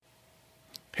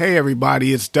Hey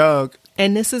everybody, it's Doug.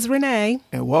 And this is Renee.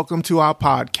 And welcome to our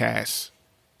podcast,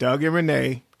 Doug and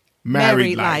Renee,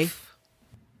 Married Life.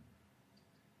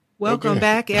 Welcome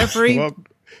back,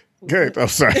 Good, I'm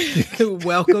sorry.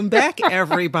 Welcome back,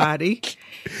 everybody.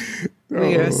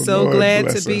 We are so Lord glad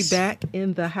bless to be us. back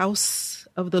in the house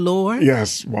of the Lord.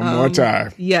 Yes, one more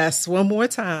time. Yes, one more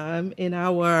time in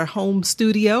our home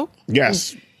studio.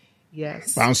 Yes,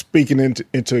 Yes. I'm speaking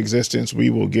into existence. We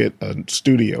will get a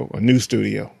new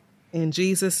studio. In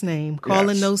Jesus' name,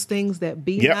 calling Yes. those things that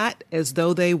be Yep. not as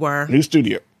though they were. New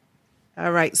studio.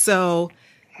 All right. So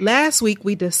last week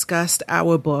we discussed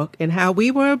our book and how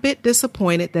we were a bit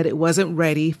disappointed that it wasn't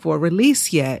ready for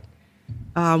release yet.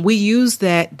 We used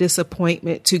that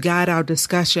disappointment to guide our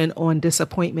discussion on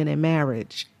disappointment in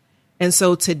marriage. And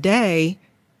so today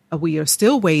we are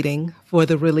still waiting for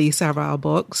the release of our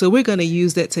book. So we're going to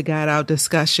use that to guide our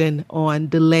discussion on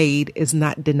delayed is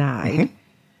not denied.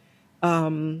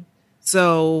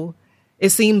 So it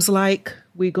seems like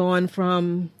we're going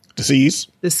from The C's.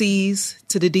 the C's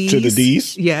to the D's. To the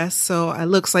D's. Yes. So it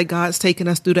looks like God's taking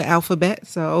us through the alphabet.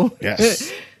 So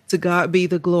Yes. to God be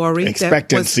the glory.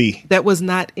 Expectancy. That was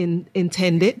not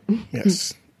intended.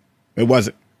 Yes. It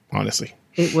wasn't, honestly.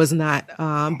 It was not.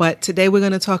 But today we're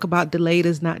going to talk about delayed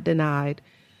is not denied.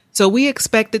 So we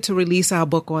expected to release our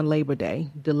book on Labor Day.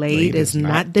 Delayed is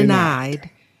not denied.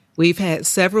 We've had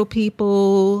several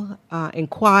people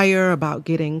inquire about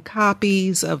getting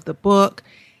copies of the book,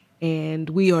 and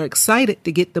we are excited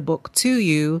to get the book to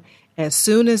you. As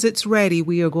soon as it's ready,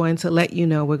 we are going to let you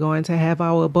know. We're going to have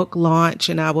our book launch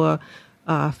and our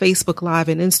Facebook Live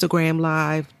and Instagram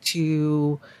Live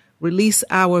to release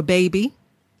our baby.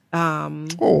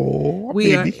 Oh,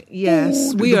 We baby.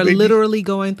 are baby. literally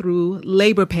going through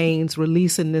labor pains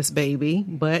releasing this baby,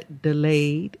 but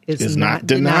delayed is not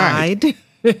denied.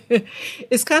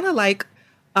 It's kind of like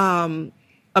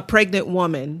a pregnant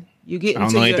woman. You get I don't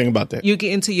into know anything about that. You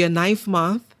get into your 9th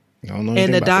month, I don't know and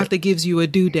anything the about doctor gives you a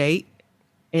due date,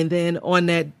 and then when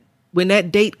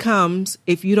that date comes,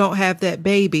 if you don't have that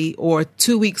baby or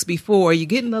 2 weeks before, you're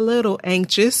getting a little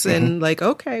anxious and like,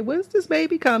 okay, when's this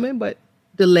baby coming? But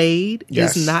delayed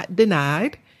Yes. is not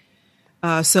denied.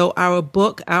 So our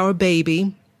book, Our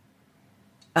Baby,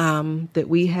 that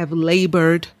we have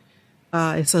labored,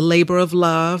 it's a labor of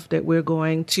love that we're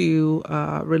going to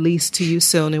release to you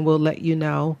soon, and we'll let you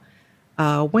know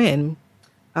when.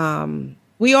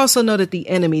 We also know that the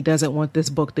enemy doesn't want this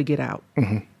book to get out.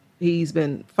 He's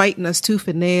been fighting us tooth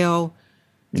and nail,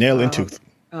 Nail and tooth.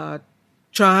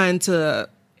 trying to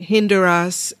hinder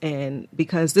us, and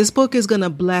because this book is going to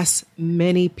bless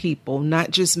many people,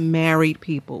 not just married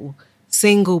people,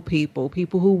 single people,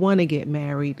 people who want to get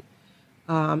married.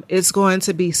 It's going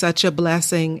to be such a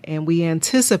blessing, and we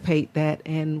anticipate that,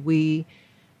 and we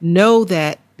know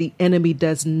that the enemy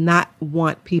does not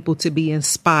want people to be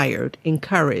inspired,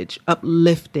 encouraged,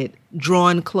 uplifted,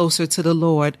 drawn closer to the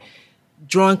Lord,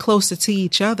 drawn closer to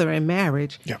each other in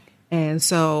marriage. Yeah. And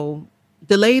so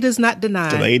delayed is not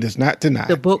denied. Delayed is not denied.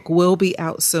 The book will be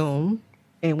out soon,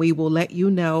 and we will let you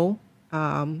know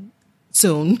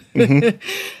soon.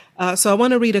 So I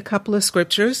want to read a couple of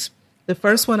scriptures. The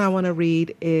first one I want to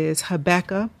read is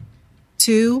Habakkuk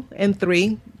 2 and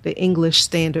 3, the English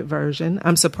Standard Version.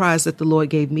 I'm surprised that the Lord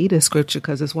gave me this scripture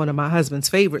because it's one of my husband's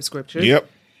favorite scriptures. Yep.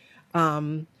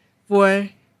 For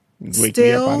Wake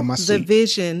me up out of my sleep.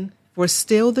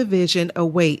 still the vision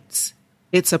awaits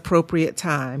its appropriate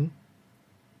time.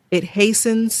 It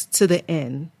hastens to the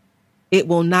end. It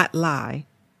will not lie.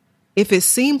 If it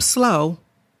seems slow,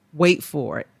 wait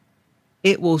for it.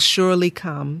 It will surely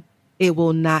come. It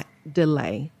will not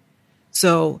delay.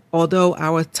 So although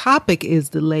our topic is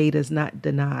delayed is not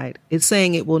denied, it's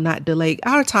saying it will not delay.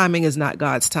 Our timing is not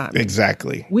God's timing.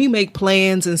 Exactly. We make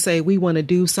plans and say we want to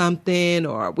do something,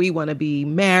 or we want to be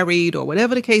married, or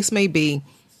whatever the case may be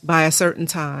by a certain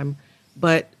time.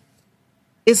 But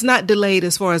it's not delayed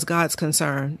as far as God's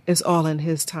concerned. It's all in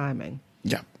his timing.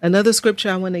 Yeah. Another scripture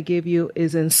I want to give you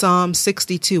is in Psalm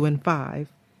 62 and 5.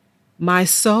 My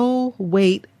soul,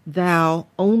 wait thou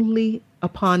only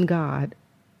upon God,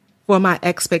 for my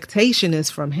expectation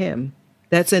is from him.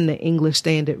 That's in the English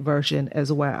Standard Version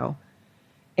as well.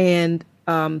 And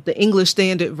the English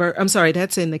Standard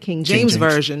that's in the King James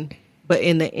Version. But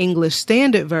in the English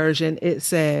Standard Version, it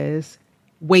says,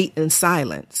 wait in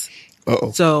silence.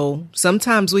 Uh-oh. So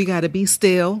sometimes we got to be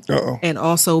still Uh-oh. and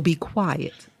also be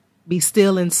quiet. Be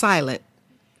still and silent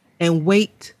and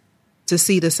wait to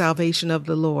see the salvation of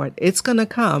the Lord. It's going to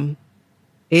come.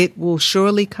 It will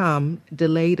surely come.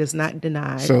 Delayed is not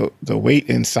denied. So the wait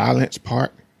in silence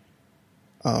part,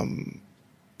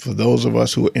 for those of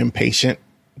us who are impatient,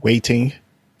 waiting,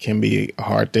 can be a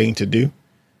hard thing to do.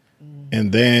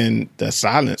 And then the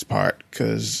silence part,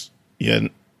 because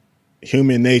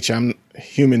human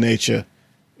nature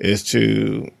is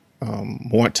to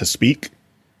want to speak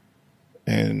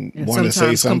and want to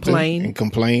say something and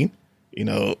complain.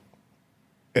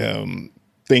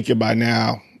 Thinking by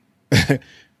now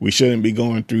we shouldn't be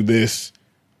going through this,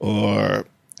 or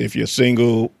if you're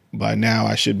single by now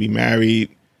I should be married.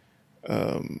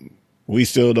 We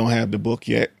still don't have the book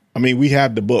yet. I mean, we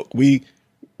have the book. We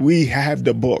have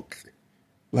the book.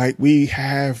 Like, we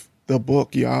have the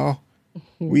book, y'all.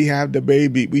 We have the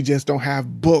baby. We just don't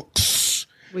have books.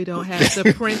 We don't have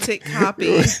the printed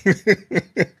copy.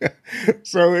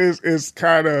 So it's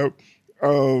kind of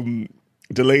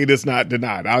delayed is not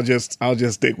denied. I'll just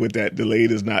stick with that.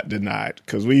 Delayed is not denied,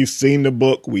 because we've seen the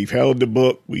book, we've held the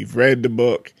book, we've read the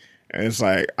book, and it's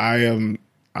like I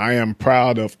am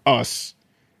proud of us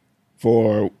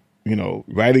for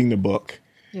writing the book.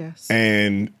 Yes.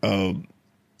 And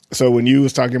so when you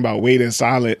was talking about wait in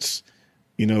silence,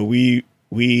 we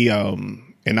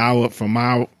from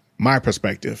my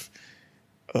perspective,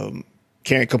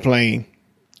 can't complain,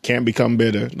 can't become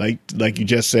bitter. Like you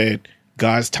just said,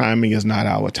 God's timing is not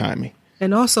our timing.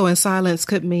 And also in silence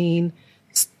could mean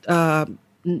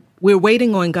we're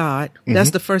waiting on God.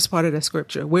 That's the first part of the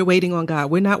scripture. We're waiting on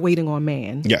God. We're not waiting on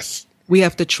man. Yes. We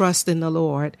have to trust in the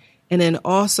Lord. And then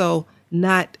also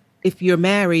not, if you're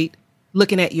married,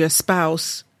 looking at your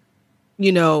spouse,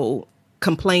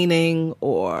 complaining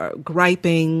or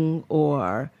griping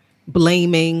or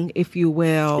blaming, if you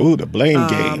will. Ooh, the blame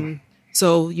game.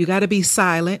 So you got to be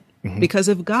silent, because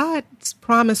if God's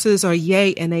promises are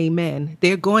yea and amen,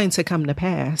 they're going to come to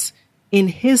pass in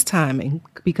his timing,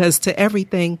 because to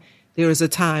everything there is a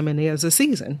time and there's a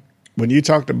season. When you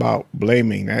talked about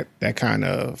blaming, that kind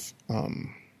of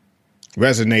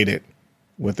resonated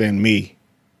within me,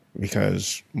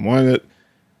 because one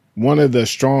of the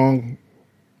strong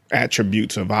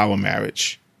attributes of our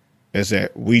marriage is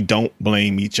that we don't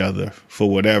blame each other for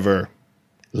whatever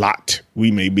lot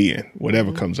we may be in,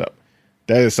 whatever comes up.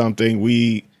 That is something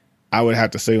I would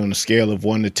have to say on a scale of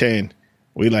 1 to 10,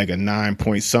 we like a 9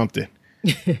 point something.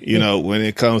 When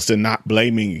it comes to not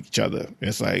blaming each other,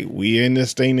 it's like, we in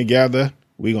this thing together.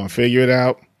 We're going to figure it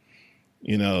out.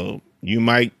 You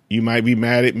might be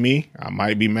mad at me. I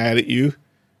might be mad at you,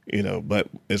 but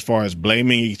as far as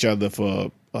blaming each other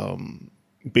for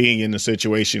being in the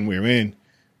situation we're in,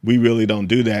 we really don't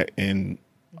do that, and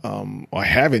or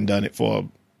haven't done it for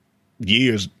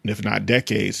years, if not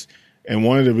decades. And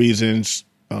one of the reasons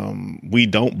we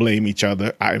don't blame each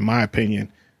other, in my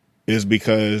opinion, is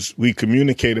because we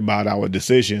communicate about our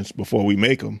decisions before we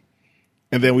make them,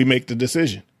 and then we make the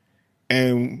decision.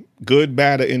 And good,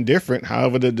 bad, or indifferent,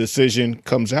 however the decision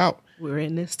comes out, we're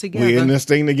in this together. We're in this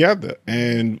thing together.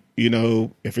 And,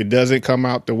 if it doesn't come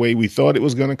out the way we thought it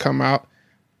was going to come out,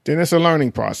 then it's a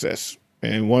learning process.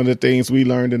 And one of the things we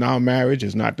learned in our marriage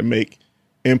is not to make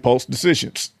impulse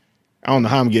decisions. I don't know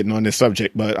how I'm getting on this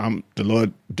subject, but the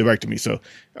Lord directed me. So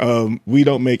we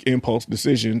don't make impulse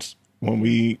decisions when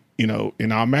we,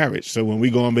 in our marriage. So when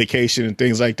we go on vacation and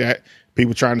things like that,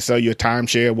 people trying to sell you a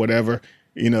timeshare, whatever,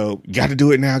 got to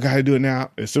do it now, got to do it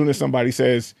now. As soon as somebody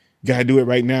says, got to do it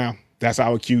right now, that's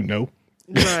our cue. No.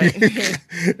 Right.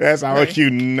 That's our cue.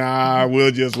 Nah,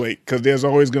 we'll just wait, because there's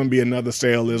always going to be another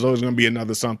sale. There's always going to be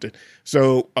another something.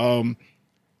 So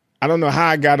I don't know how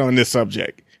I got on this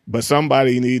subject, but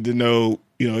somebody need to know,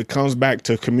 it comes back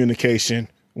to communication.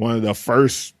 One of the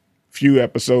first few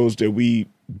episodes that we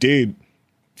did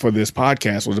for this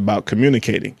podcast was about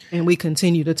communicating. And we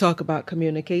continue to talk about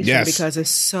communication because it's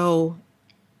so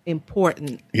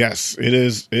important. Yes, it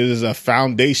is. It is a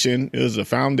foundation. It is a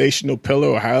foundational pillar,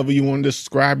 or however you want to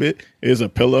describe it. It is a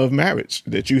pillar of marriage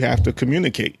that you have to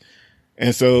communicate.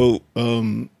 And so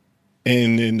in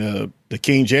the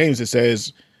King James, it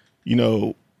says,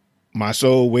 my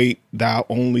soul wait thou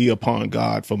only upon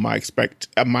God, for my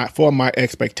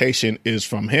expectation is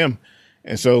from him.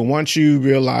 And so once you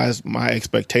realize my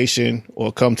expectation,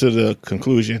 or come to the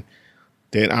conclusion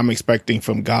that I'm expecting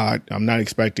from God, I'm not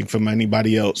expecting from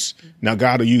anybody else. Now,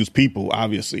 God will use people,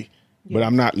 obviously, but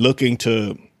I'm not looking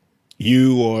to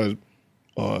you or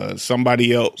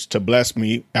somebody else to bless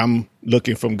me. I'm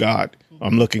looking from God.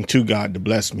 I'm looking to God to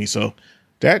bless me. So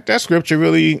that scripture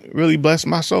really, really blessed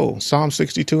my soul. Psalm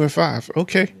 62:5.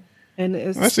 Okay. And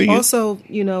it's also,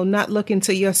 not looking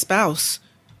to your spouse.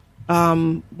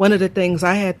 One of the things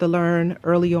I had to learn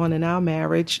early on in our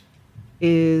marriage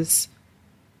is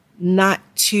not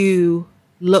to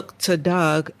look to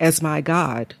Doug as my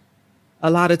God. A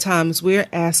lot of times we're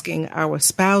asking our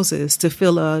spouses to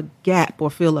fill a gap or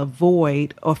fill a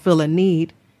void or fill a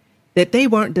need. that they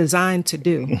weren't designed to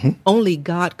do. Mm-hmm. Only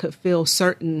God could fill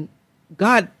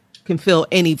God can fill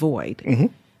any void.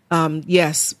 Mm-hmm.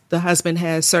 Yes, the husband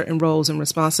has certain roles and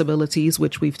responsibilities,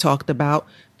 which we've talked about.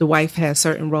 The wife has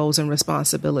certain roles and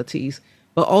responsibilities.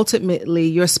 But ultimately,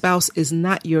 your spouse is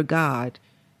not your God.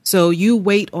 So you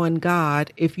wait on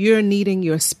God. If you're needing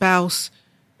your spouse,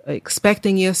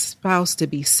 expecting your spouse to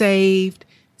be saved,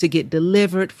 to get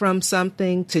delivered from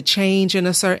something, to change in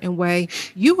a certain way,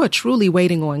 you are truly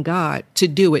waiting on God to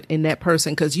do it in that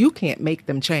person, because you can't make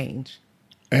them change.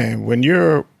 And when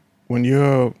you're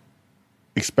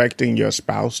expecting your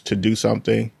spouse to do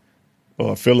something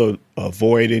or fill a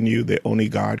void in you that only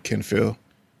God can fill,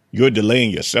 you're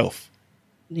delaying yourself.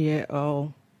 Yeah.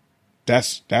 Oh,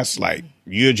 that's like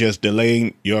you're just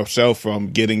delaying yourself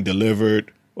from getting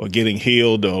delivered or getting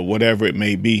healed or whatever it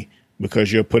may be,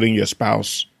 because you're putting your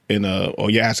spouse or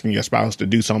you're asking your spouse to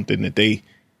do something that they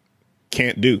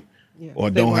can't do, or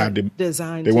don't have the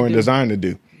design. They weren't designed to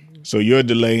do. Mm-hmm. So you're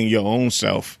delaying your own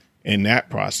self in that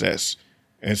process.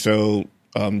 And so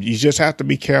you just have to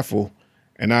be careful.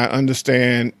 And I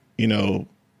understand,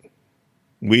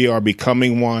 we are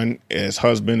becoming one as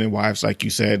husband and wives, like you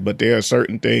said, but there are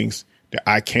certain things that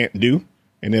I can't do,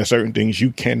 and there are certain things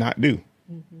you cannot do.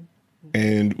 Mm-hmm. Mm-hmm.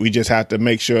 And we just have to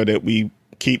make sure that we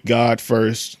keep God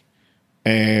first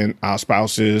and our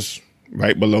spouses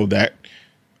right below that,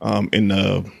 in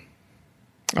the,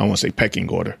 I don't want to say pecking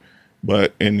order,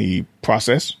 but in the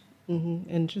process.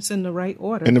 Mm-hmm. And just in the right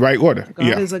order. In the right order.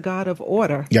 God is a God of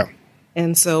order. Yeah.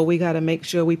 And so we got to make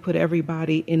sure we put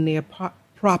everybody in their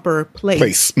proper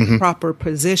place. Mm-hmm. Proper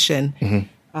position,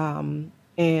 mm-hmm.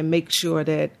 And make sure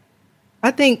that, I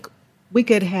think we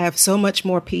could have so much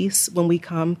more peace when we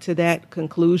come to that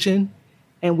conclusion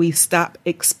and we stop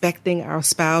expecting our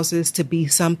spouses to be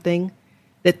something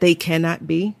that they cannot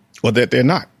be. Or that they're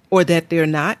not.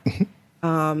 Mm-hmm.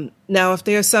 Now, if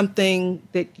there's something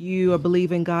that you are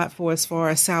believing God for as far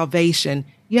as salvation,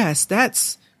 yes,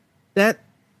 that's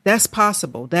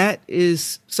possible. That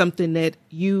is something that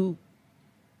you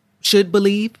should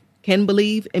believe, can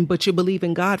believe, but you believe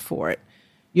in God for it.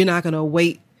 You're not going to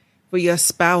wait for your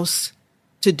spouse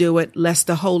to do it, lest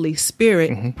the Holy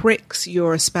Spirit mm-hmm. pricks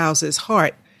your spouse's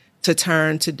heart to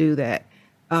turn to do that.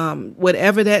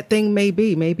 Whatever that thing may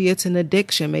be, maybe it's an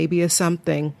addiction, maybe it's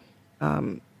something,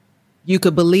 you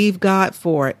could believe God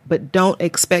for it, but don't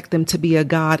expect them to be a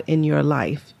God in your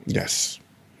life. Yes.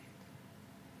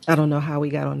 I don't know how we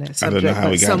got on that subject,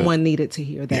 but someone needed to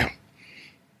hear that. Yeah.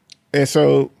 And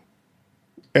so,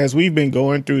 as we've been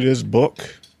going through this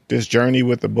book, this journey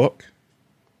with the book,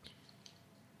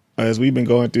 one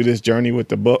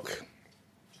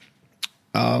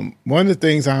of the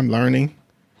things I'm learning,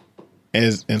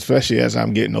 especially as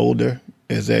I'm getting older,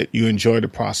 is that you enjoy the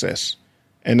process.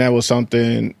 And that was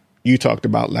something you talked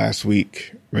about last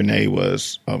week, Renee,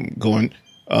 was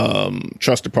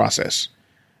trust the process.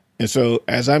 And so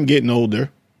as I'm getting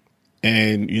older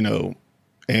and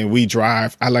we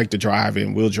drive, I like to drive,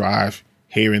 and we'll drive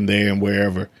here and there and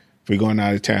wherever if we're going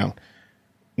out of town.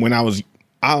 When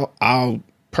I'll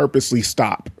purposely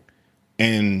stop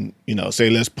and, say,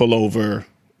 let's pull over,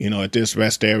 at this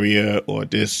rest area or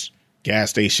this gas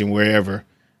station, wherever.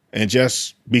 And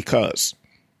just because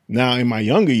now in my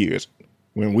younger years,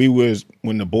 when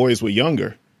the boys were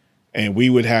younger and we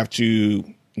would have to,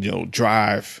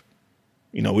 drive,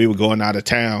 we were going out of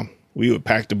town, we would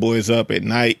pack the boys up at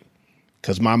night,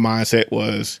 because my mindset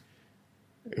was,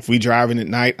 if we driving at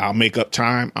night, I'll make up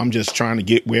time. I'm just trying to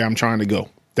get where I'm trying to go.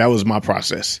 That was my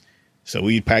process. So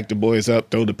we'd pack the boys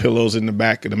up, throw the pillows in the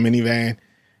back of the minivan.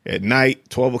 At night,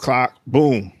 12 o'clock,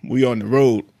 boom, we on the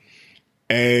road.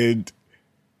 And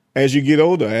as you get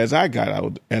older, as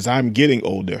I'm getting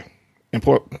older, and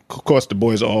of course the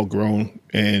boys are all grown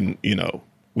and,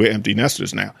 we're empty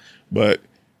nesters now. But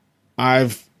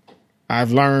I've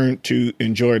learned to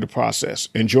enjoy the process,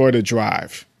 enjoy the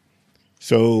drive.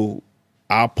 So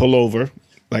I'll pull over,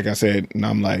 like I said, and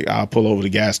I'm like, I'll pull over the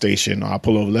gas station, or I'll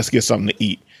pull over, let's get something to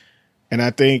eat. And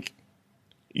I think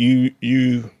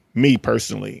me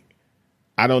personally,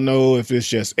 I don't know if it's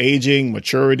just aging,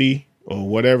 maturity, or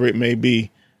whatever it may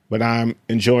be, but I'm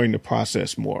enjoying the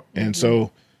process more. And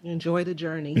so enjoy the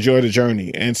journey.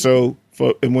 And so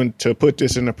to put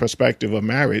this in the perspective of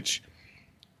marriage,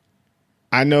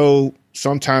 I know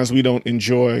sometimes we don't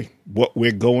enjoy what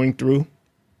we're going through,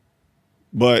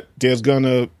 but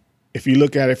if you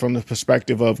look at it from the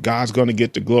perspective of God's going to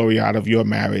get the glory out of your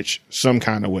marriage some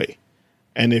kind of way.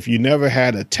 And if you never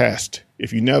had a test,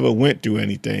 if you never went through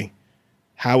anything,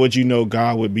 how would you know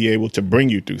God would be able to bring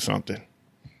you through something?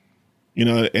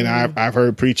 And I've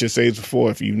heard preachers say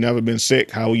before, if you've never been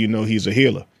sick, how will you know he's a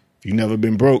healer? If you've never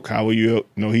been broke, how will you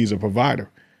know he's a provider?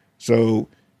 So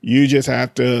you just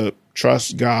have to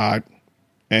trust God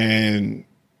and,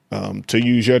 to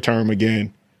use your term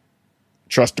again,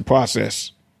 trust the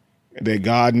process, that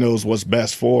God knows what's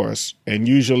best for us. And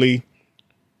usually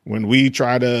when we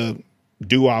try to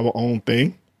do our own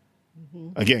thing,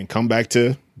 again, come back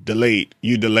to delayed.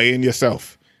 You delaying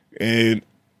yourself. And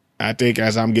I think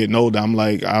as I'm getting older, I'm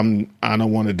like, I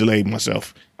don't want to delay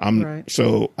myself.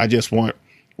 So I just want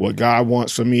what God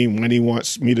wants for me, when he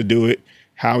wants me to do it,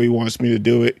 how he wants me to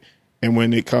do it. And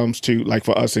when it comes to, like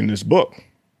for us in this book,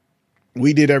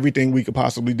 we did everything we could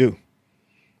possibly do.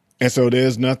 And so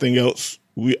there's nothing else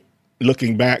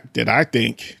looking back that I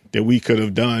think that we could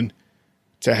have done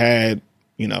to had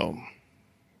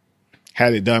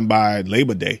it done by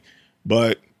Labor Day.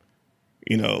 But,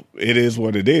 it is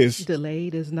what it is.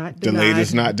 Delayed is not denied. Delayed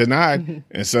is not denied.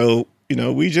 And so,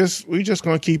 we just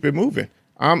going to keep it moving.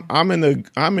 I'm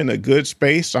in a good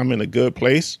space. I'm in a good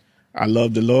place. I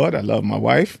love the Lord. I love my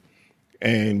wife.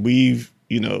 And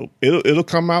it'll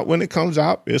come out when it comes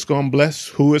out. It's going to bless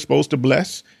who it's supposed to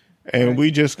bless. And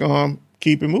we just going to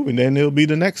keep it moving. Then it'll be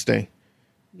the next thing.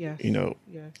 Yes.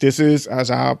 This is,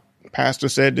 as our pastor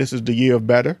said, this is the year of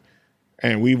better.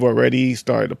 And we've already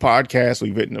started a podcast.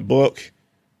 We've written a book.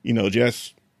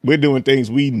 We're doing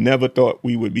things we never thought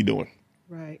we would be doing.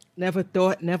 Right. Never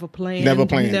thought, never planned.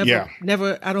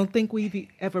 Never, I don't think we've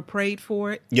ever prayed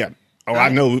for it. Yeah. Oh, I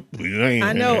know.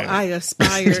 I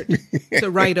aspired to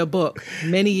write a book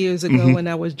many years ago when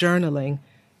I was journaling,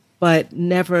 but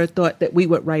never thought that we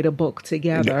would write a book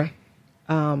together.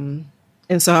 Yeah.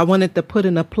 And so I wanted to put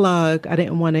in a plug. I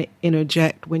didn't want to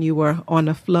interject when you were on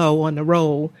the flow, on the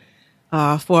roll.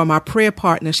 For my prayer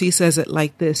partner, she says it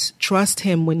like this: trust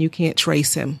him when you can't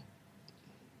trace him.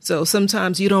 So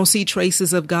sometimes you don't see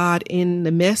traces of God in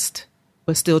the mist,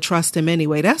 but still trust him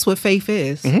anyway. That's what faith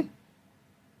is. Mm-hmm.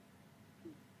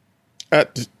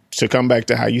 To come back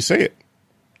to how you say it,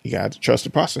 you got to trust the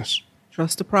process.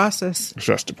 Trust the process.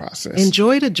 Trust the process.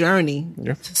 Enjoy the journey.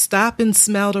 Yeah. To stop and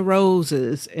smell the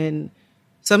roses. And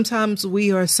sometimes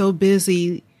we are so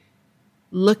busy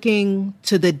looking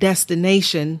to the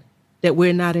destination that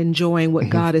we're not enjoying what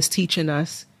God is teaching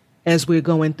us as we're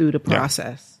going through the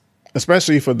process. Yeah.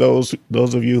 Especially for those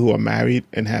of you who are married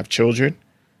and have children.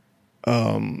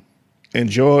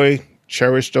 Enjoy,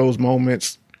 cherish those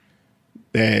moments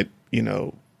that,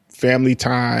 family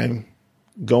time,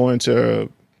 going to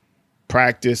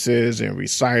practices and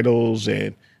recitals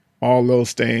and all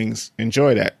those things.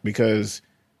 Enjoy that, because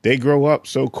they grow up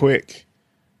so quick,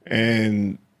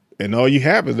 and all you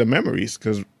have is the memories.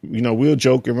 Because, we'll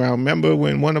joke around. Remember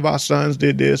when one of our sons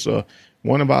did this, or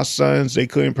one of our sons, they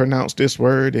couldn't pronounce this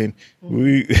word, and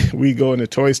we go in the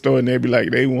toy store and they'd be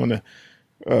like, they want to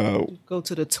go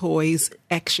to the toys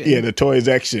action. Yeah, the toys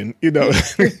action.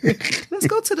 Let's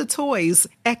go to the toys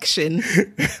action.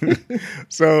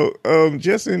 So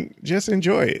just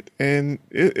enjoy it, and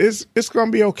it's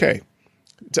gonna be okay.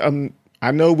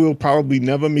 I know we'll probably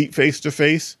never meet face to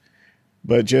face,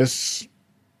 but just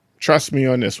trust me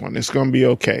on this one. It's gonna be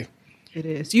okay. It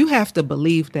is. You have to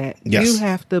believe that. Yes. You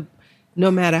have to,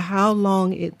 no matter how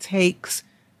long it takes,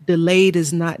 delayed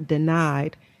is not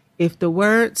denied. If the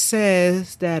word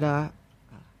says that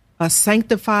a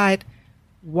sanctified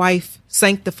wife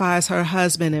sanctifies her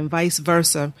husband and vice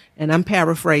versa, and I'm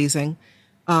paraphrasing,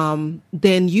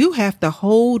 then you have to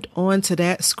hold on to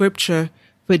that scripture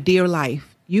for dear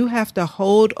life. You have to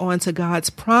hold on to God's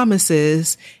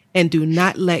promises and do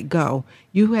not let go.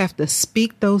 You have to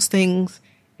speak those things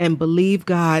and believe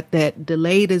God that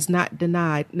delayed is not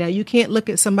denied. Now, you can't look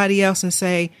at somebody else and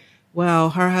say, well,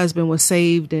 her husband was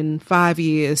saved in 5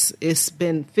 years. It's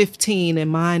been 15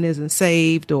 and mine isn't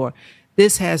saved, or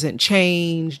this hasn't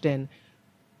changed. And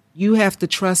you have to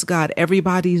trust God.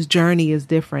 Everybody's journey is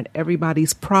different.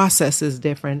 Everybody's process is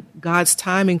different. God's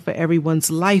timing for everyone's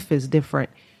life is different.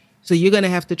 So you're going to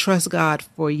have to trust God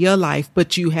for your life,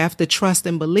 but you have to trust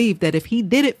and believe that if he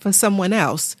did it for someone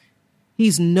else,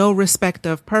 he's no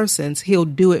respecter of persons. He'll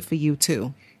do it for you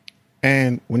too.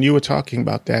 And when you were talking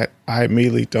about that, I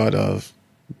immediately thought of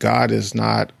God is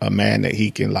not a man that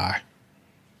he can lie.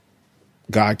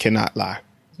 God cannot lie.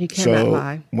 He cannot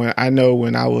lie.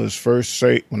 When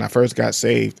I first got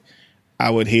saved, I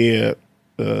would hear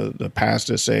the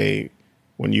pastor say,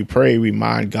 when you pray,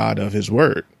 remind God of his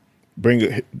word.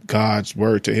 Bring God's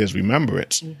word to his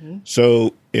remembrance. Mm-hmm.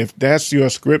 So if that's your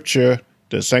scripture,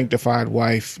 the sanctified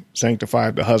wife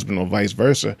sanctified the husband, or vice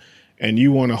versa, and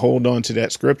you want to hold on to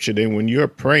that scripture, then when you're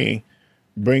praying,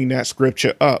 bring that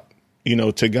scripture up,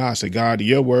 to God. Say, God,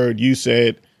 your word, you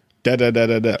said, da, da, da,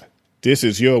 da, da. This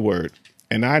is your word.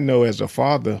 And I know as a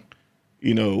father,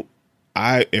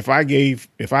 if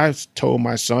I told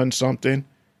my son something,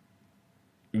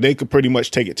 they could pretty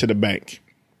much take it to the bank.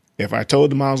 If I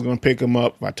told them I was going to pick them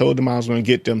up, if I told them I was going to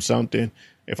get them something,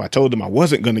 if I told them I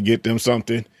wasn't going to get them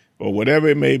something, or whatever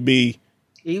it may be,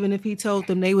 even if he told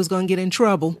them they was going to get in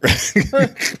trouble,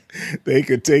 they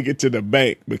could take it to the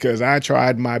bank, because I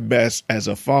tried my best as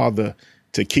a father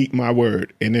to keep my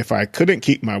word. And if I couldn't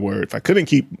keep my word, if I couldn't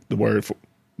keep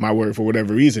my word for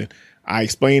whatever reason, I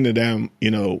explained to them,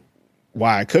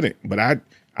 why I couldn't. But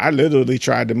I literally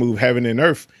tried to move heaven and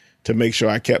earth to make sure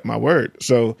I kept my word.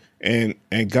 So, and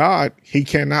God, he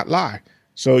cannot lie.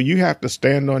 So you have to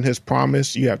stand on his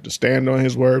promise. You have to stand on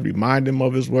his word, remind him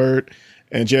of his word,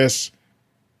 and just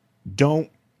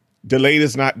delayed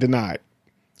is not denied.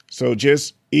 So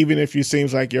just, even if it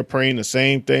seems like you're praying the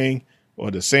same thing or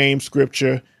the same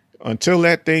scripture, until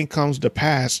that thing comes to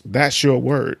pass, that's your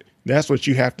word. That's what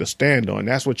you have to stand on.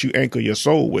 That's what you anchor your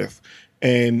soul with.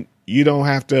 And you don't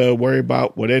have to worry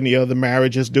about what any other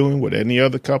marriage is doing, what any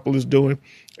other couple is doing.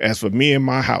 As for me and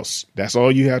my house, that's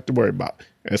all you have to worry about.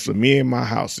 As for me and my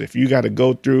house, if you got to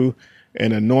go through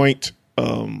and anoint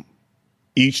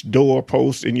each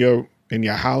doorpost in your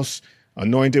house,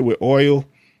 anoint it with oil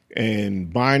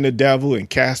and bind the devil and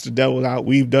cast the devil out.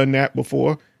 We've done that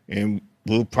before, and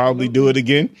we'll probably do it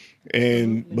again.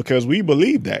 And because we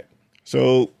believe that.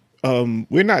 So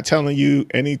we're not telling you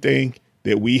anything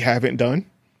that we haven't done.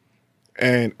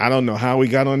 And I don't know how we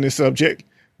got on this subject,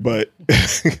 but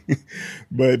this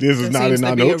is not in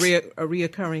our notes. A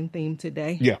reoccurring theme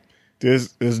today. Yeah,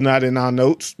 this is not in our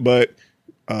notes, but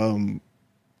the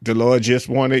Lord just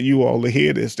wanted you all to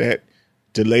hear this, that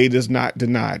delayed is not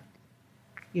denied.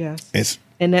 Yes.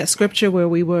 And that scripture where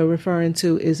we were referring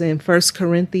to is in 1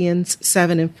 Corinthians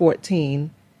 7:14.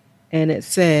 And it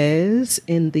says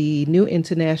in the New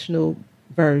International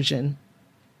Version,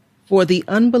 "For the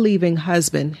unbelieving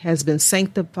husband has been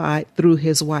sanctified through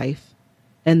his wife,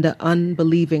 and the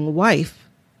unbelieving wife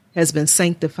has been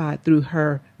sanctified through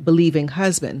her believing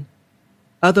husband.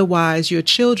 Otherwise your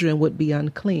children would be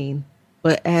unclean,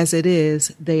 but as it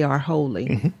is, they are holy."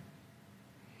 Mm-hmm.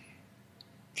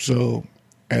 So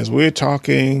as we're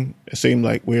talking, it seems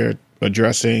like we're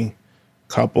addressing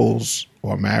couples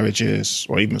or marriages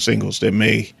or even singles that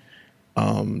may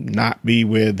not be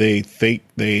where they think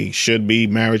they should be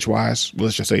marriage-wise.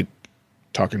 Let's just say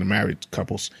talking to married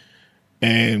couples.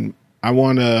 And I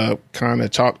want to kind of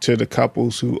talk to the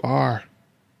couples who are,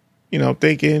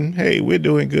 thinking, hey, we're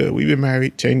doing good. We've been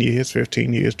married 10 years,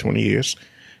 15 years, 20 years,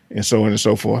 and so on and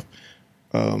so forth.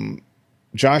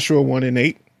 Joshua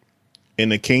 1:8 in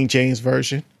the King James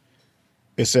Version,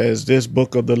 it says, "This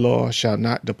book of the law shall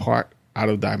not depart out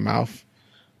of thy mouth,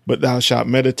 but thou shalt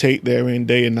meditate therein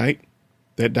day and night,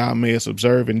 that thou mayest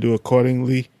observe and do according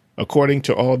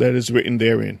to all that is written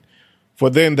therein. For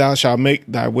then thou shalt make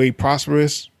thy way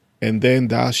prosperous, and then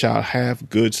thou shalt have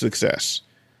good success."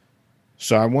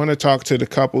 So I want to talk to the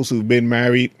couples who've been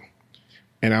married,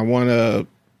 and I want to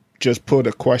just put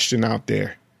a question out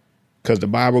there, because the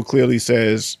Bible clearly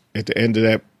says at the end of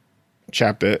that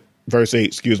chapter, verse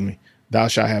 8, thou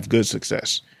shalt have good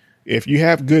success. If you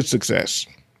have good success,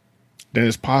 then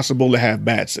it's possible to have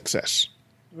bad success.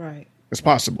 Right. It's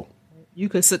possible. You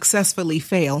could successfully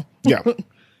fail. Yeah.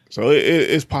 So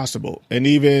it's possible. And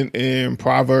even in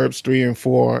Proverbs 3 and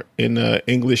 4 in the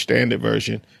English Standard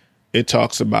Version, it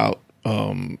talks about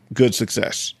good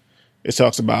success. It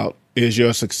talks about, is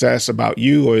your success about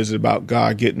you, or is it about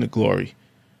God getting the glory?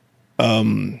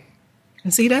 And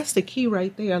see, that's the key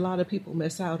right there. A lot of people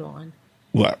miss out on.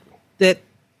 What? That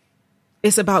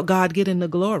it's about God getting the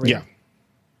glory. Yeah.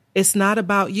 It's not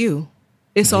about you.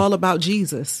 It's all about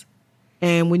Jesus.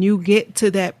 And when you get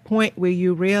to that point where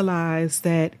you realize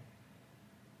that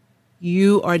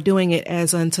you are doing it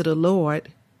as unto the Lord,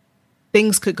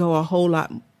 things could go a whole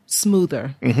lot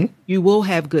smoother. Mm-hmm. You will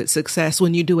have good success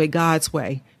when you do it God's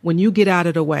way. When you get out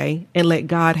of the way and let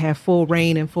God have full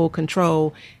reign and full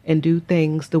control and do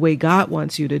things the way God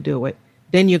wants you to do it,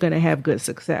 then you're going to have good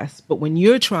success. But when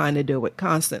you're trying to do it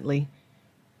constantly,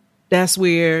 that's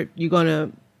where you're going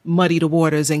to muddy the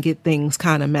waters and get things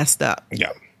kind of messed up.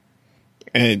 Yeah.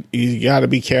 And you got to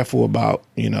be careful about,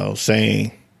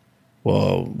 saying,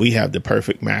 well, we have the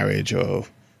perfect marriage, or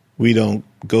we don't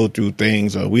go through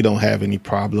things, or we don't have any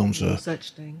problems. No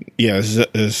such thing. Yes,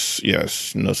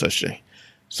 no such thing.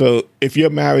 So if your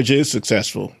marriage is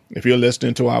successful, if you're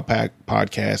listening to our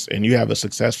podcast and you have a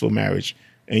successful marriage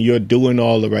and you're doing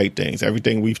all the right things,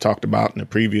 everything we've talked about in the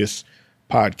previous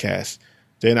podcast,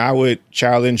 then I would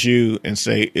challenge you and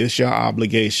say it's your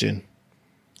obligation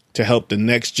to help the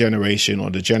next generation,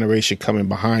 or the generation coming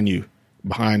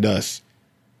behind us,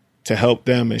 to help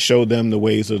them and show them the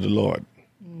ways of the Lord.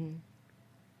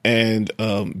 And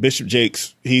Bishop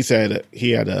Jakes, he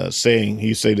had a saying,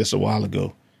 he said this a while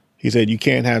ago. He said, you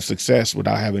can't have success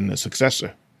without having a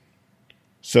successor.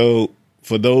 So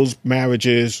for those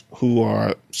marriages who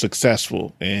are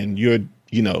successful and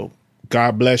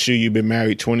God bless you, you've been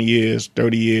married 20 years,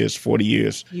 30 years, 40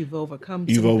 years. You've overcome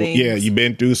some things. Yeah, you've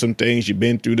been through some things. You've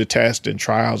been through the tests and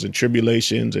trials and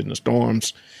tribulations and the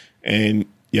storms, and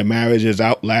your marriage has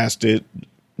outlasted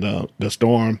the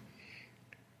storm.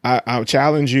 I'll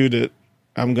challenge you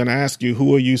I'm going to ask you,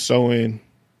 who are you sowing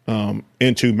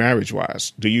into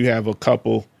marriage-wise? Do you have a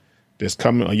couple that's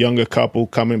coming, a younger couple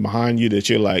coming behind you that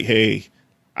you're like, hey,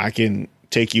 I can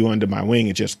take you under my wing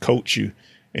and just coach you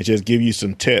and just give you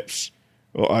some tips?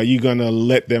 Or are you going to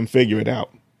let them figure it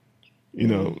out?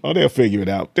 They'll figure it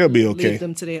out. They'll be okay. Leave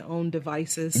them to their own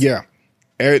devices. Yeah.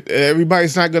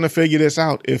 Everybody's not going to figure this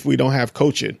out if we don't have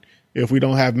coaching, if we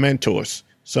don't have mentors.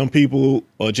 Some people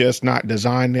are just not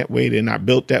designed that way. They're not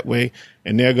built that way,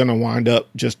 and they're going to wind up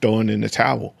just throwing in the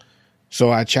towel.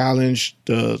 So I challenge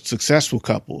the successful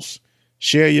couples,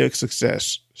 share your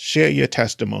success, share your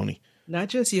testimony. Not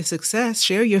just your success,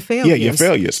 share your failures. Yeah, your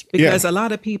failures. Because a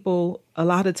lot of people, a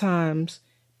lot of times,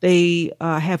 they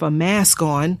have a mask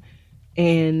on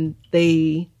and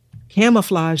they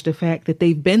camouflage the fact that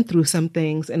they've been through some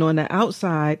things. And on the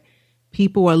outside,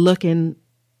 people are looking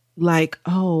like,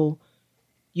 oh,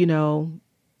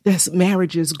 this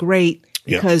marriage is great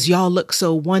because y'all look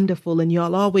so wonderful and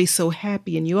y'all always so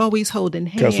happy and you're always holding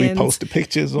hands. Because we post the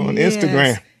pictures on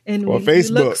Instagram and or Facebook.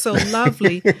 You look so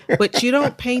lovely, but you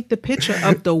don't paint the picture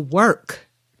of the work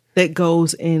that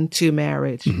goes into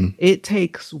marriage. Mm-hmm. It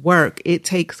takes work. It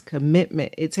takes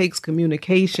commitment. It takes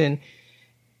communication.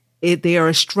 There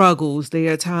are struggles.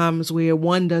 There are times where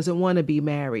one doesn't want to be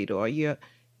married, or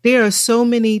there are so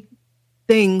many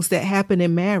things that happen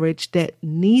in marriage that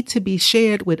need to be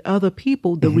shared with other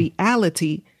people, the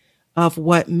reality of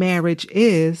what marriage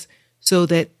is, so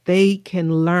that they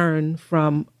can learn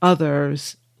from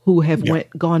others who have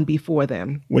gone before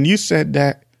them. When you said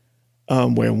that,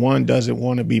 where one doesn't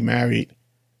want to be married,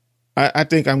 I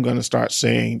think I'm going to start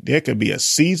saying there could be a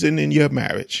season in your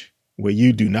marriage where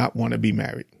you do not want to be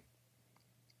married.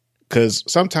 Because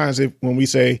sometimes when we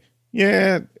say,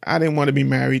 yeah, I didn't want to be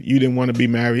married, you didn't want to be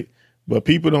married, but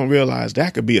people don't realize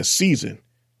that could be a season.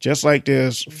 Just like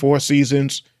there's 4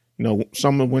 seasons,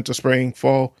 summer, winter, spring,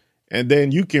 fall, and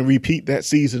then you can repeat that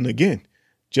season again.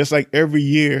 Just like every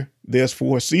year there's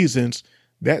 4 seasons,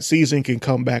 that season can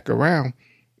come back around.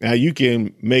 Now you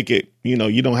can make it, you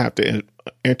don't have to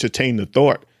entertain the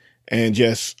thought and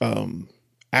just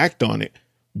act on it.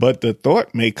 But the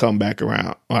thought may come back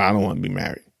around. Oh, I don't want to be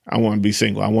married. I want to be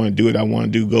single. I want to do it. I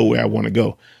want to go where I want to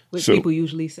go. Which people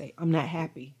usually say, I'm not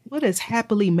happy. What does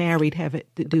happily married have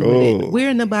to do with it? Where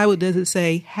in the Bible does it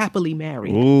say happily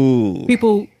married? Ooh.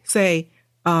 People say,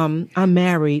 I'm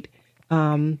married,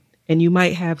 and you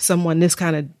might have someone, this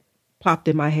kind of popped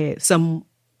in my head,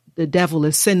 the devil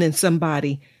is sending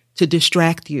somebody to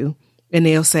distract you, and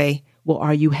they'll say, well,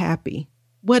 are you happy?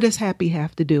 What does happy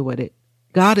have to do with it?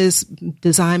 God has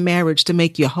designed marriage to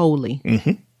make you holy.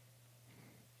 Mm-hmm.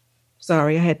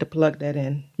 Sorry, I had to plug that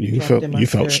in. You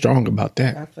felt strong about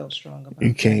that. I felt strong about it.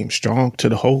 You came strong to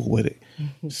the hole with it.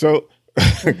 Mm-hmm.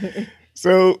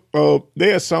 So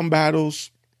there are some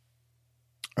battles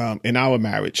in our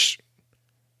marriage.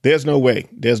 There's no way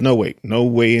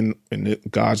in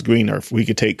God's green earth we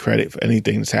could take credit for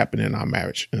anything that's happened in our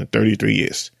marriage in 33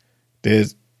 years.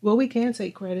 Well, we can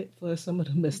take credit for some of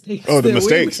the mistakes. Oh, the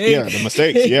mistakes. The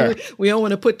mistakes. Yeah. We don't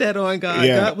want to put that on God.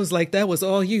 Yeah. God was like, that was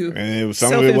all you. And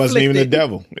some of it wasn't even the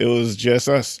devil. It was just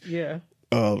us. Yeah.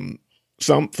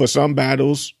 For some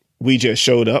battles, we just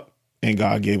showed up and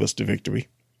God gave us the victory.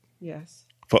 Yes.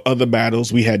 For other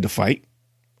battles, we had to fight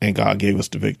and God gave us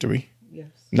the victory.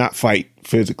 Yes. Not fight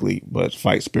physically, but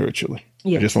fight spiritually.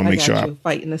 Yes. I just want to make sure.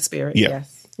 Fight in the spirit. Yeah.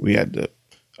 Yes. We had the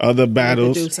other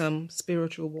battles. We had to do some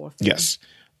spiritual warfare. Yes.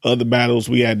 Other battles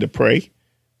we had to pray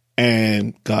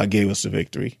and God gave us the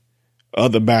victory.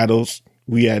 Other battles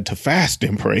we had to fast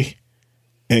and pray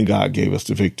and God gave us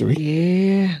the victory.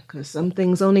 Yeah, because some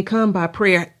things only come by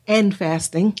prayer and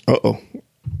fasting. Uh-oh.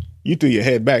 You threw your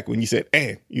head back when you said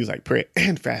and. You was like prayer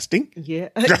and fasting. Yeah.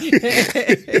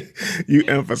 You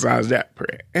emphasized that,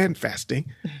 prayer and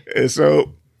fasting. And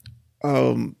so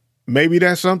maybe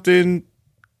that's something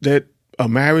that a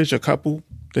marriage, a couple,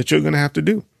 that you're going to have to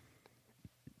do.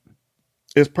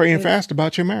 Is pray and fast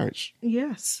about your marriage.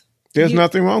 Yes. There's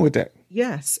nothing wrong with that.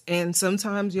 Yes. And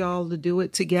sometimes y'all do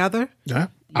it together. Yeah.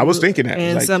 I was thinking that.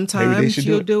 And sometimes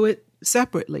you'll do it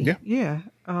separately. Yeah. Yeah.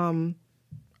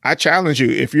 I challenge you,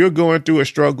 if you're going through a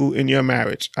struggle in your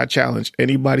marriage, I challenge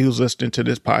anybody who's listening to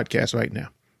this podcast right now.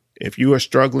 If you are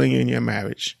struggling in your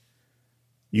marriage,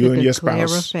 you and your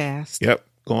spouse, fast. Yep,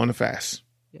 go on a fast.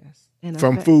 Yes. And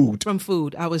From food. From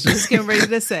food. I was just getting ready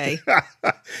to say.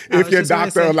 If your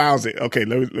doctor allows it. Okay,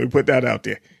 let me put that out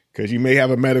there. Because you may have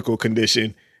a medical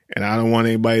condition, and I don't want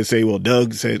anybody to say, well,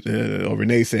 Doug said, or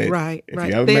Renee said, right, if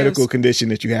you have a medical condition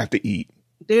that you have to eat.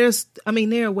 There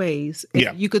are ways.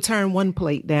 Yeah. You could turn one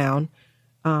plate down.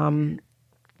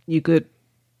 You could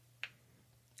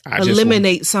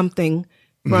eliminate something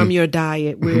from your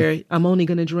diet where I'm only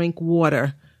going to drink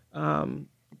water.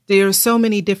 There are so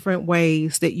many different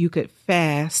ways that you could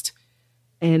fast,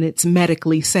 and it's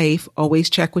medically safe. Always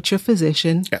check with your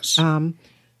physician. Yes.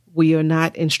 We are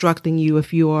not instructing you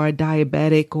if you are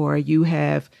diabetic or you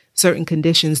have certain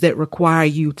conditions that require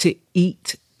you to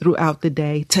eat throughout the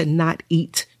day, to not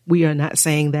eat. We are not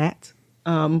saying that.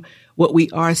 What we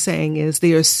are saying is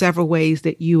there are several ways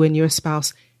that you and your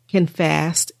spouse can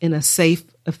fast in a safe,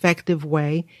 effective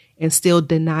way and still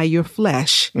deny your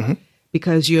flesh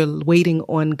because you're waiting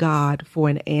on God for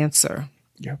an answer.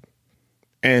 Yep.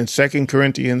 And 2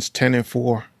 Corinthians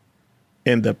 10:4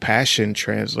 in the Passion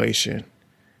Translation,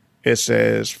 it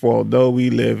says, for although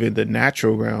we live in the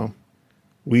natural realm,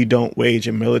 we don't wage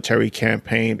a military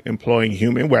campaign employing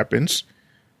human weapons,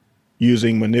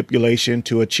 using manipulation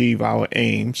to achieve our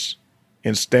aims.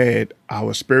 Instead,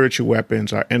 our spiritual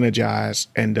weapons are energized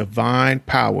and divine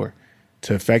power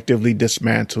to effectively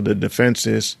dismantle the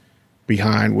defenses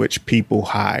behind which people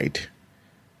hide.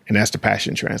 And that's the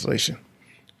Passion Translation.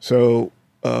 So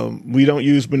we don't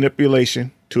use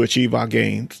manipulation to achieve our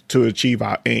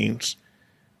aims.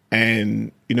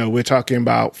 And, we're talking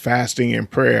about fasting and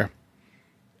prayer.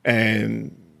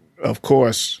 And of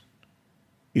course,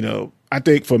 I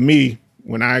think for me,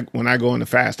 when I go on the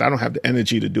fast, I don't have the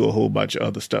energy to do a whole bunch of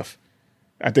other stuff.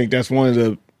 I think that's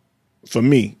for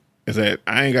me, is that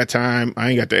I ain't got time. I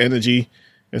ain't got the energy.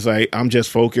 It's like I'm just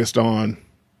focused on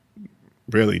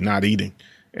really not eating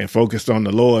and focused on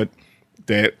the Lord,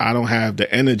 that I don't have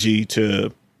the energy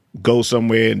to go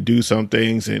somewhere and do some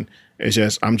things. And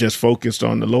I'm just focused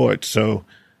on the Lord. So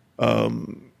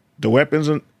the weapons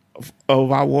of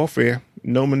our warfare,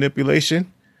 no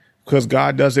manipulation, because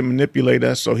God doesn't manipulate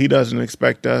us. So he doesn't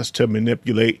expect us to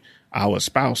manipulate our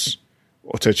spouse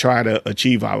or to try to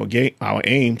achieve our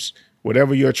aims.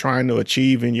 Whatever you're trying to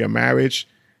achieve in your marriage,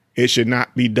 it should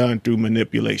not be done through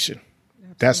manipulation.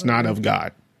 Absolutely. That's not of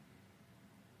God,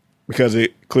 because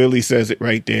it clearly says it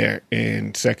right there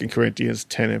in 2 Corinthians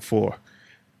 10:4.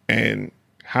 And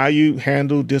how you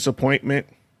handle disappointment,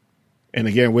 and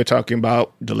again, we're talking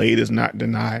about delayed is not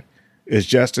denied, is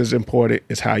just as important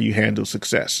as how you handle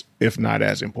success, if not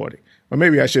as important. Or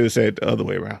maybe I should have said the other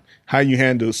way around. How you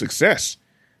handle success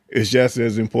is just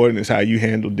as important as how you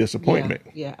handle disappointment.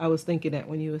 Yeah, I was thinking that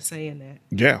when you were saying that.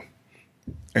 Yeah.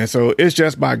 And so it's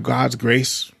just by God's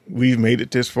grace we've made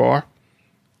it this far.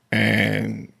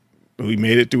 And we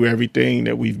made it through everything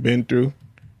that we've been through.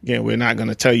 Again, we're not going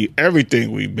to tell you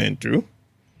everything we've been through,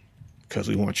 because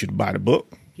we want you to buy the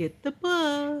book. Get the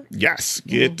book. Yes,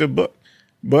 get the book.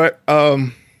 But our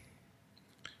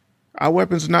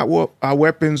weapons are not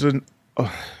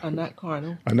not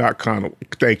carnal. Are not carnal.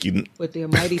 Thank you. But they're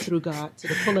mighty through God to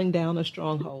the pulling down of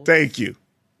strongholds. Thank you.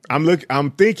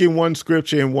 I'm thinking one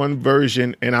scripture in one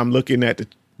version, and I'm looking at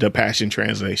the Passion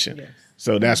Translation. Yes.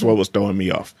 So that's what was throwing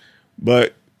me off.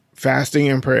 But fasting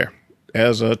and prayer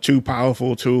as two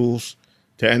powerful tools.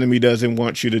 The enemy doesn't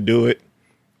want you to do it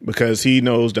because he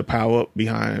knows the power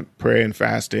behind prayer and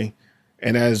fasting.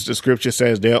 And as the scripture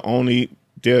says, there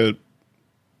are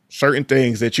certain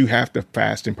things that you have to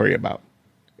fast and pray about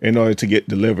in order to get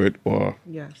delivered or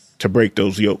to break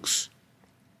those yokes.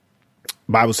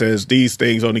 Bible says these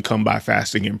things only come by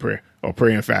fasting and prayer, or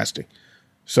prayer and fasting.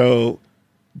 So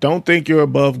don't think you're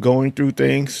above going through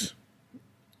things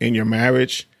in your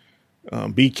marriage.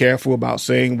 Be careful about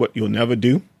saying what you'll never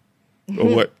do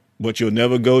or what you'll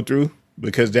never go through,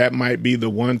 because that might be the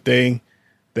one thing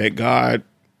that God,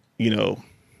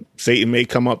 Satan may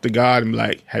come up to God and be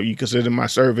like, have you considered my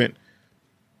servant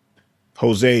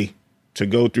Jose to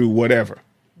go through whatever,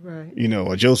 right?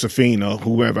 Or Josephine or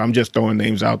whoever. I'm just throwing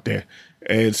names out there.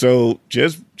 And so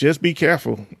just be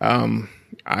careful.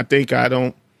 I think I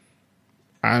don't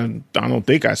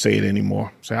think I say it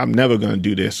anymore. Say I'm never going to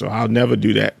do this, or I'll never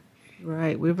do that.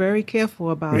 Right. We're very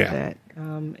careful about that.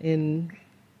 And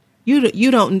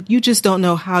you just don't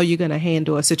know how you're going to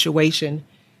handle a situation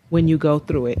when you go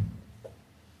through it.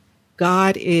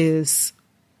 God is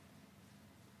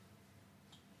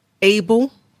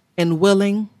able and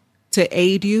willing to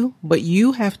aid you, but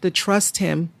you have to trust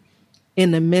him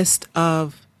in the midst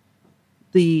of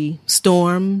the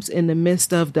storms, in the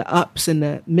midst of the ups, in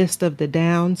the midst of the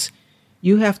downs.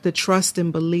 You have to trust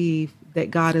and believe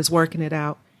that God is working it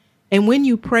out. And when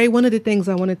you pray, one of the things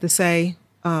I wanted to say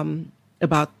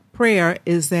about prayer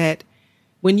is that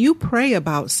when you pray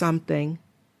about something,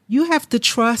 you have to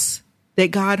trust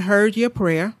that God heard your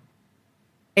prayer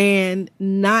and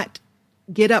not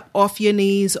get up off your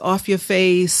knees, off your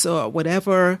face, or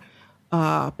whatever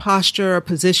posture or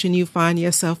position you find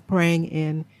yourself praying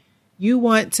in. You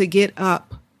want to get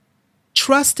up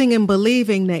trusting and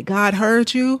believing that God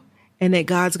heard you and that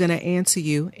God's going to answer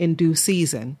you in due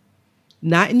season.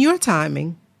 Not in your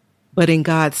timing, but in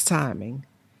God's timing.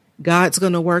 God's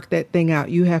going to work that thing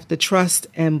out. You have to trust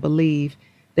and believe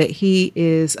that he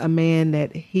is a man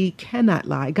that he cannot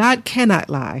lie. God cannot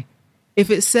lie. If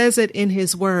it says it in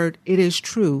his word, it is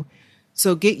true.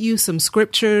 So get you some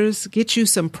scriptures, get you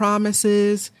some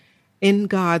promises in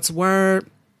God's word,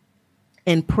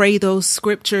 and pray those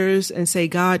scriptures and say,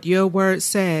 God, your word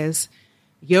says,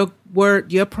 your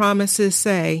word, your promises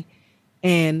say,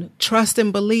 and trust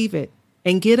and believe it.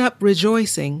 And get up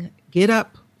rejoicing, get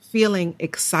up feeling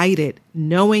excited,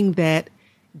 knowing that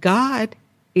God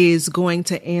is going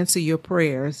to answer your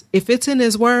prayers. If it's in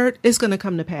his word, it's going to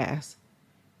come to pass.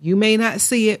 You may not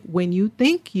see it when you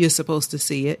think you're supposed to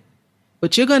see it,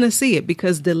 but you're going to see it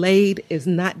because delayed is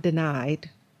not denied.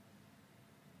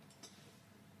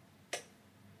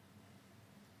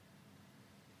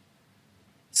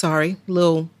 Sorry,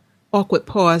 little awkward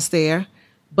pause there.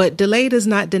 But delayed is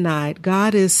not denied.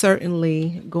 God is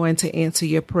certainly going to answer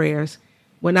your prayers.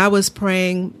 When I was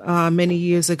praying many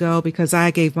years ago, because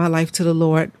I gave my life to the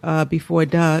Lord before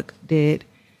Doug did,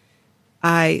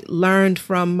 I learned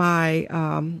from my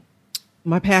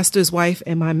my pastor's wife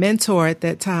and my mentor at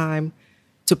that time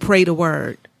to pray the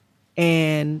word.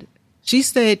 And she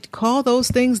said, call those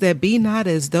things that be not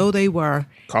as though they were.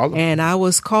 Call them. And I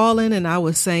was calling and I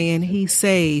was saying, he's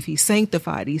saved, he's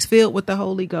sanctified, he's filled with the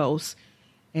Holy Ghost,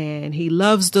 and he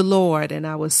loves the Lord. And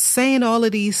I was saying all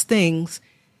of these things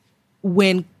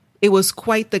when it was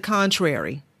quite the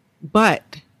contrary.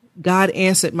 But God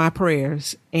answered my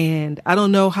prayers. And I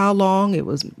don't know how long, it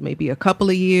was maybe a couple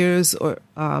of years or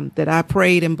that I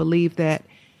prayed and believed that.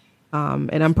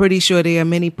 And I'm pretty sure there are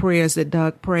many prayers that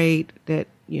Doug prayed that,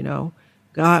 you know,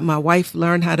 God, my wife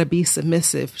learned how to be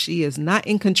submissive. She is not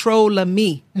in control of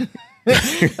me.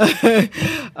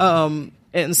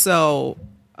 And so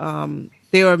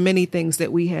there are many things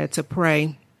that we had to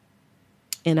pray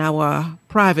in our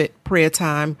private prayer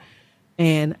time.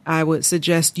 And I would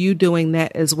suggest you doing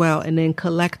that as well. And then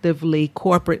collectively,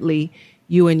 corporately,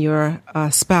 you and your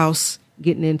spouse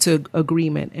getting into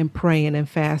agreement and praying and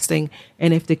fasting.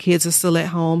 And if the kids are still at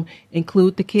home,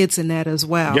 include the kids in that as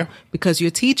well, yeah, because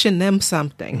you're teaching them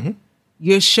something. Mm-hmm.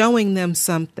 You're showing them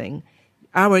something.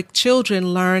 Our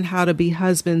children learn how to be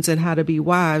husbands and how to be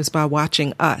wives by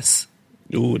watching us.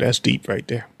 Ooh, that's deep right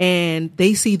there. And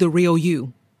they see the real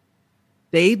you.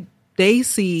 They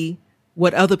see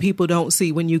what other people don't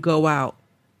see when you go out.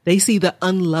 They see the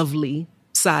unlovely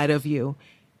side of you.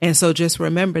 And so just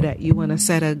remember that you want to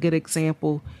set a good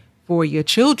example for your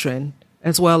children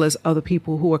as well as other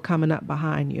people who are coming up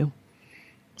behind you.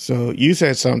 So you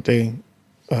said something,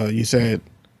 you said,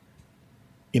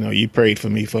 you know, you prayed for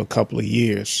me for a couple of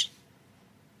years.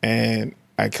 And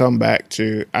I come back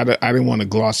to, I didn't want to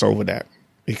gloss over that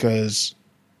because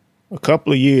a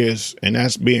couple of years, and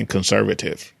that's being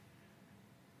conservative,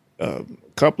 a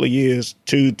couple of years,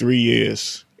 2-3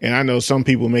 years. And I know some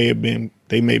people may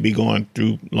be going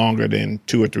through longer than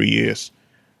 2 or 3 years,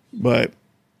 but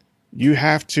you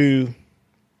have to,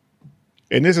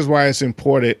 and this is why it's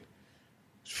important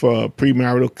for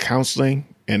premarital counseling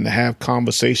and to have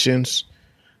conversations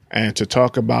and to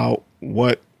talk about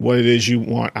what it is you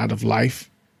want out of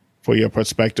life for your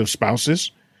prospective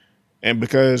spouses. And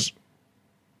because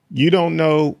you don't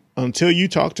know until you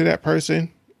talk to that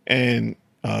person and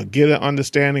get an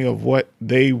understanding of what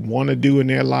they want to do in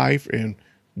their life and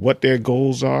what their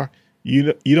goals are,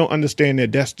 you don't understand their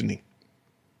destiny.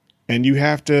 And you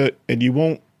have to, and you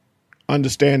won't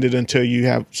understand it until you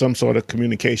have some sort of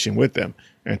communication with them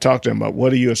and talk to them about what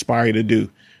do you aspire to do?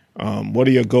 What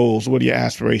are your goals? What are your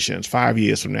aspirations 5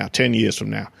 years from now, 10 years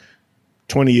from now,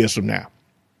 20 years from now,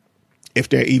 if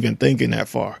they're even thinking that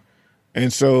far.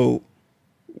 And so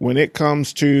when it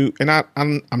comes to, and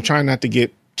I'm trying not to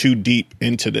get too deep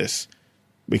into this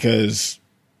because,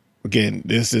 again,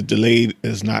 this is delayed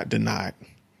is not denied.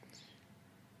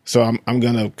 So I'm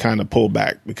going to kind of pull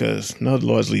back because no, the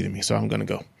Lord's leading me. So I'm going to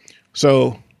go.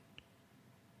 So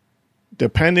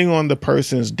depending on the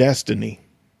person's destiny,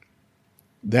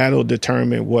 that'll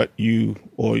determine what you,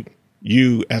 or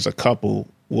you as a couple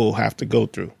will have to go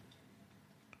through.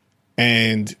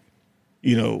 And,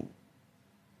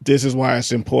 this is why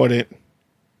it's important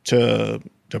to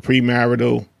the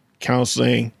premarital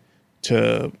counseling,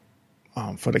 for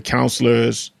the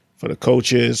counselors, for the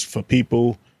coaches, for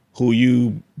people who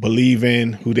you believe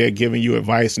in, who they're giving you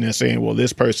advice and they're saying, well,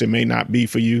 this person may not be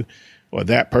for you or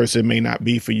that person may not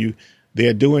be for you.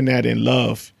 They're doing that in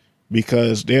love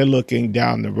because they're looking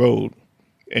down the road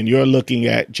and you're looking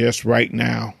at just right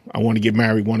now. I want to get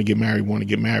married, want to get married, want to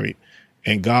get married.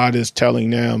 And God is telling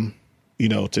them,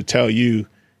 to tell you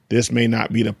this may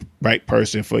not be the right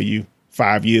person for you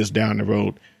 5 years down the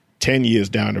road, 10 years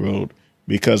down the road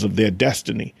because of their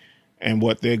destiny and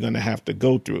what they're going to have to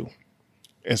go through.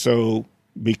 And so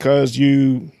because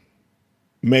you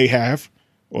may have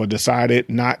or decided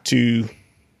not to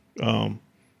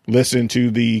listen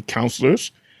to the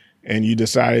counselors and you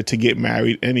decided to get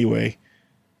married anyway,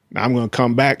 now I'm going to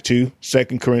come back to 2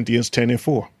 Corinthians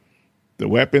 10:4. The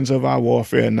weapons of our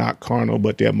warfare are not carnal,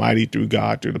 but they're mighty through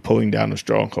God, through the pulling down of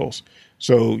strongholds.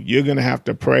 So you're going to have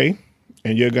to pray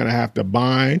and you're going to have to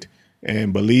bind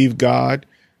and believe God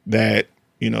that,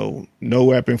 no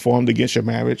weapon formed against your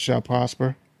marriage shall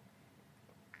prosper.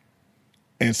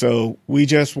 And so we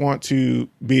just want to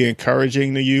be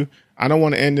encouraging to you. I don't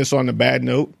want to end this on a bad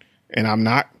note, and I'm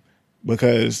not,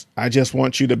 because I just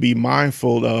want you to be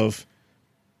mindful of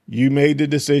you made the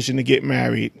decision to get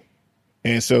married.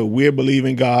 And so we're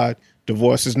believing God.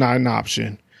 Divorce is not an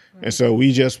option. Right. And so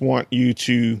we just want you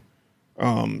to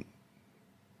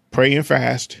pray and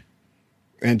fast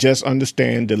and just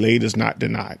understand delayed is not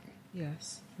denied.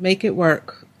 Yes. Make it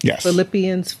work. Yes.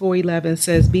 Philippians 4:11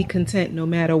 says, be content no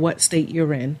matter what state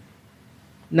you're in.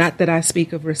 Not that I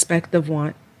speak of respect of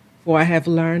want, for I have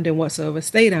learned in whatsoever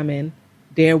state I'm in,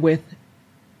 therewith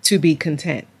to be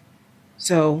content.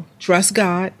 So trust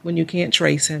God when you can't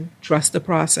trace him. Trust the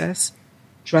process.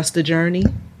 Trust the journey.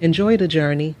 Enjoy the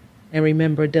journey. And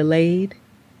remember, delayed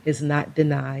is not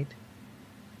denied.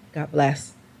 God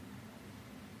bless.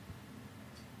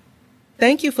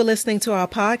 Thank you for listening to our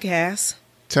podcast.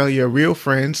 Tell your real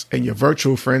friends and your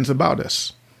virtual friends about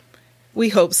us. We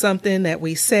hope something that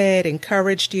we said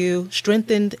encouraged you,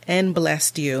 strengthened, and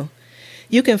blessed you.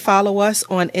 You can follow us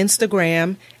on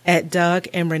Instagram at Doug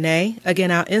and Renee.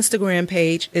 Again, our Instagram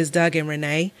page is Doug and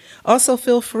Renee. Also,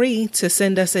 feel free to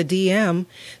send us a DM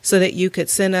so that you could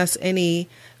send us any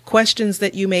questions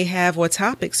that you may have or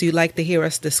topics you'd like to hear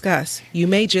us discuss. You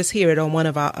may just hear it on one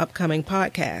of our upcoming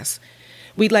podcasts.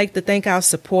 We'd like to thank our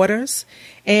supporters.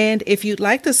 And if you'd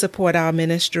like to support our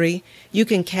ministry, you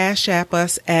can Cash App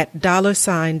us at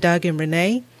 $ Doug and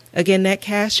Renee. Again, that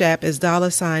Cash App is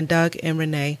 $ Doug and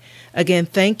Renee. Again,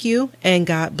 thank you and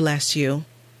God bless you.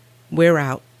 We're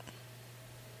out.